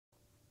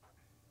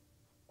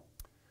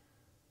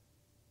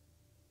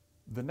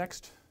The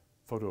next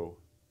photo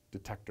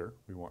detector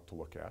we want to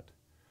look at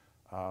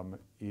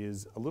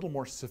is a little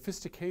more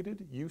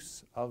sophisticated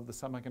use of the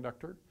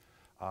semiconductor.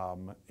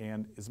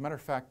 And as a matter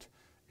of fact,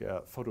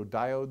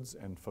 photodiodes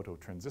and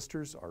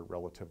phototransistors are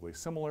relatively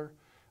similar.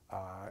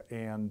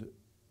 And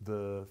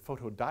the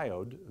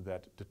photodiode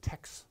that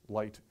detects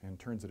light and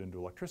turns it into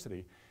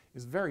electricity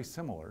is very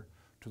similar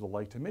to the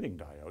light-emitting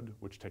diode,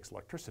 which takes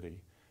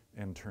electricity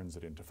and turns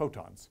it into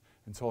photons.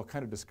 And so I'll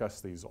kind of discuss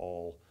these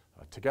all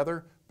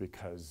together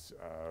because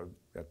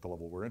at the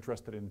level we're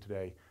interested in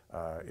today,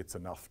 it's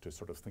enough to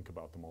sort of think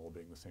about them all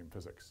being the same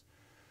physics.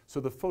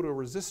 So the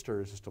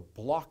photoresistor is just a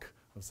block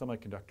of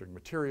semiconducting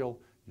material.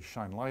 You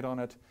shine light on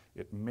it.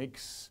 It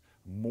makes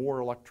more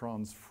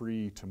electrons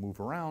free to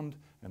move around,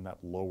 and that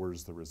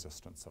lowers the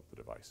resistance of the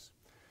device.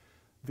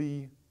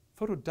 The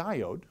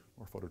photodiode,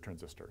 or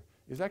phototransistor,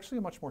 is actually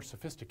a much more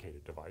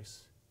sophisticated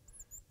device.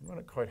 We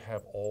don't quite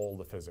have all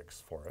the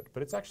physics for it,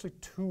 but it's actually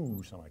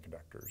two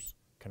semiconductors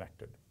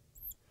connected.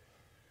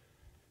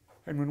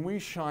 And when we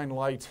shine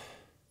light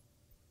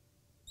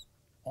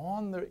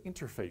on the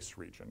interface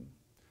region,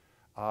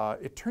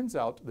 it turns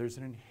out there's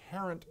an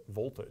inherent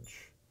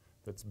voltage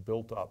that's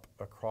built up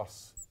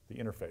across the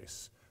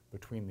interface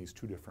between these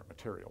two different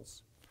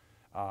materials.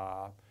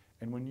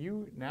 And when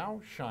you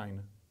now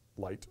shine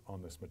light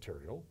on this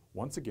material,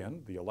 once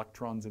again, the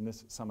electrons in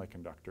this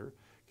semiconductor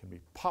can be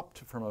popped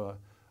from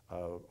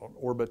an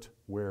orbit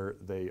where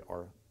they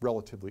are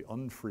relatively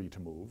unfree to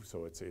move,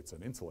 so it's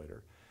an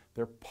insulator.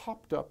 They're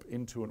popped up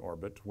into an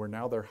orbit where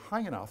now they're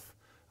high enough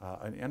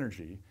an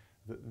energy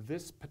that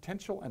this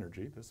potential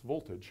energy, this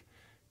voltage,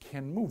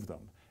 can move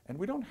them. And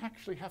we don't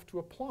actually have to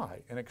apply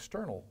an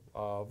external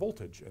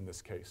voltage in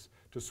this case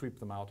to sweep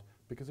them out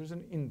because there's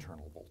an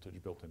internal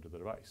voltage built into the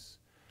device.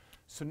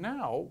 So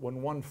now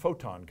when one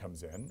photon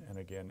comes in, and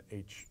again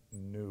h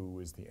nu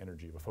is the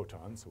energy of a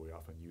photon, so we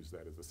often use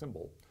that as a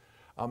symbol,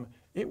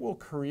 it will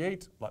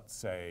create, let's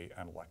say,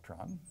 an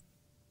electron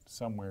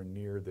somewhere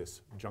near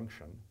this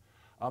junction.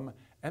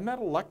 And that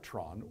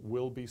electron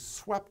will be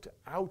swept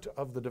out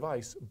of the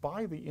device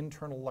by the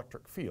internal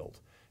electric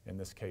field. In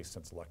this case,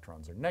 since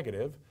electrons are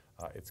negative,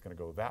 it's going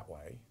to go that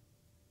way.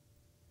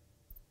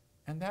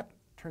 And that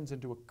turns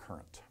into a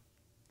current.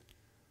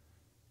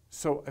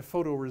 So a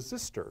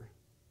photoresistor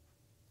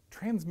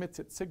transmits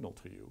its signal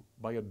to you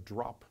by a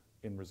drop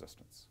in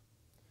resistance.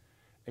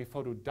 A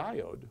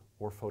photodiode,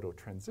 or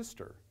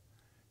phototransistor,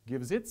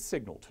 gives its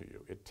signal to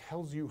you. It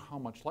tells you how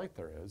much light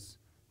there is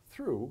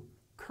through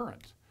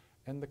current.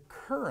 And the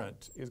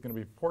current is going to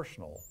be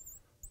proportional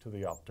to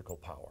the optical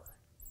power.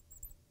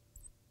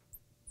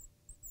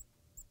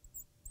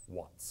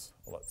 Watts,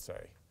 let's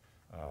say,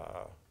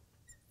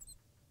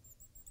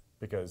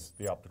 because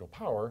the optical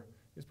power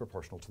is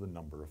proportional to the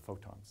number of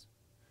photons.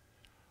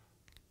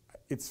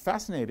 It's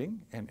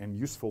fascinating and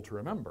useful to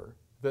remember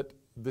that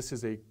this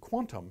is a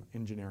quantum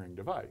engineering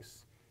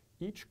device.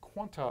 Each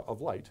quanta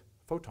of light,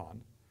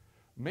 photon,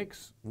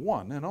 makes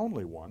one and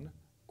only one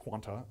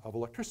quanta of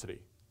electricity,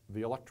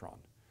 the electron.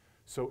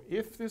 So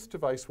if this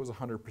device was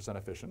 100%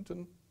 efficient,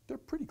 and they're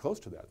pretty close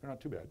to that, they're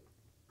not too bad,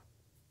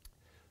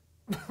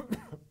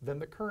 then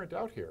the current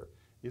out here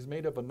is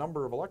made of a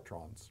number of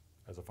electrons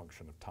as a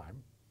function of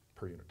time,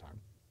 per unit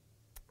time,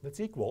 that's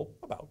equal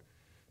about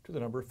to the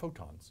number of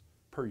photons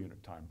per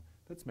unit time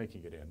that's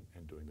making it in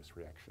and doing this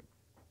reaction.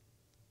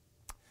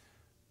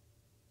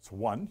 So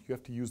one, you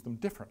have to use them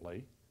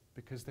differently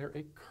because they're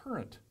a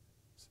current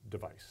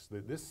device.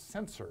 This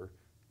sensor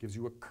gives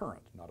you a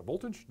current, not a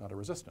voltage, not a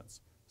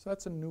resistance. So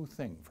that's a new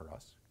thing for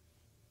us.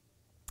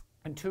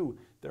 And two,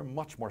 they're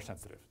much more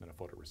sensitive than a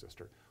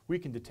photoresistor. We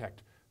can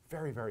detect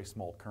very, very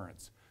small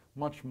currents,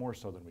 much more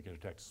so than we can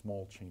detect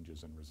small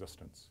changes in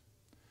resistance.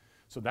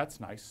 So that's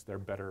nice. They're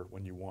better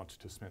when you want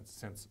to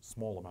sense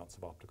small amounts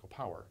of optical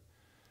power.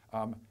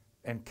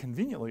 And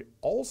conveniently,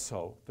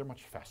 also, they're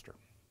much faster.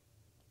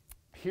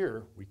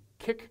 Here, we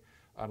kick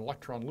an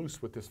electron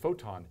loose with this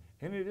photon,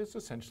 and it is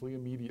essentially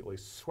immediately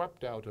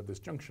swept out of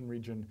this junction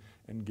region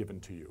and given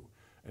to you.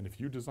 And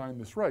if you design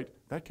this right,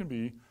 that can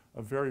be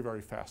a very,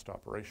 very fast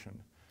operation.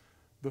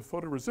 The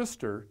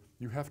photoresistor,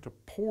 you have to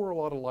pour a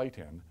lot of light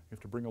in. You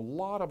have to bring a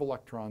lot of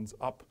electrons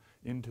up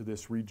into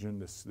this region,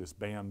 this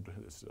band,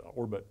 this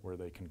orbit where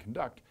they can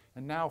conduct.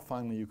 And now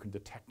finally you can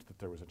detect that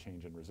there was a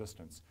change in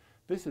resistance.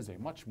 This is a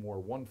much more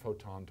one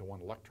photon to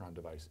one electron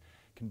device.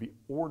 It can be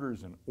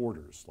orders and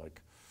orders,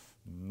 like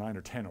 9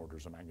 or 10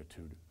 orders of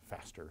magnitude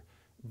faster.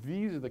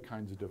 These are the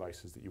kinds of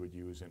devices that you would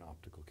use in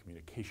optical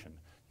communication.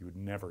 You would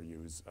never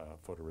use a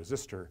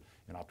photoresistor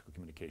in optical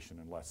communication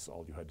unless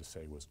all you had to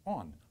say was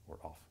on or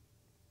off.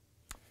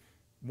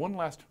 One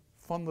last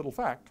fun little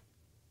fact.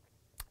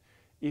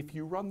 If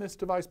you run this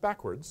device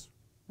backwards,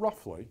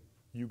 roughly,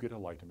 you get a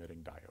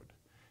light-emitting diode.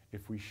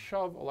 If we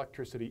shove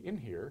electricity in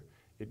here,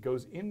 it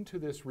goes into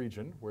this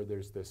region where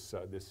there's this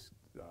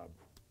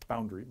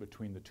boundary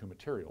between the two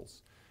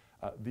materials.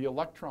 The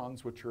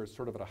electrons, which are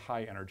sort of at a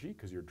high energy,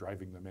 because you're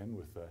driving them in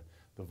with the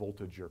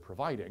voltage you're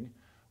providing,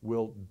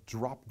 will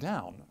drop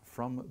down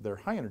from their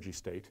high energy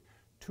state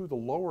to the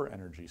lower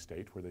energy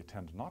state where they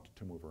tend not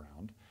to move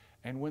around.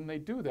 And when they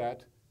do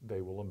that,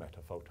 they will emit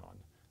a photon.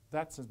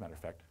 That's, as a matter of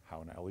fact,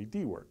 how an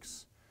LED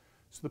works.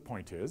 So the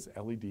point is,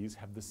 LEDs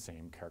have the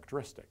same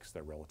characteristics.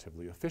 They're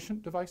relatively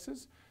efficient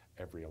devices.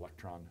 Every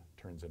electron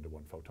turns into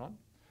one photon.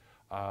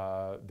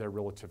 They're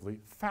relatively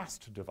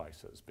fast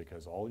devices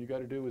because all you got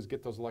to do is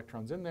get those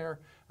electrons in there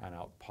and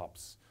out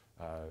pops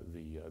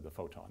the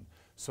photon.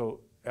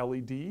 So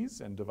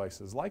LEDs and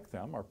devices like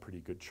them are pretty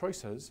good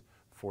choices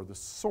for the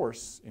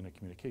source in a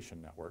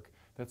communication network.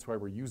 That's why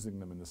we're using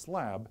them in this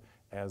lab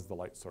as the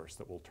light source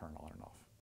that will turn on and off.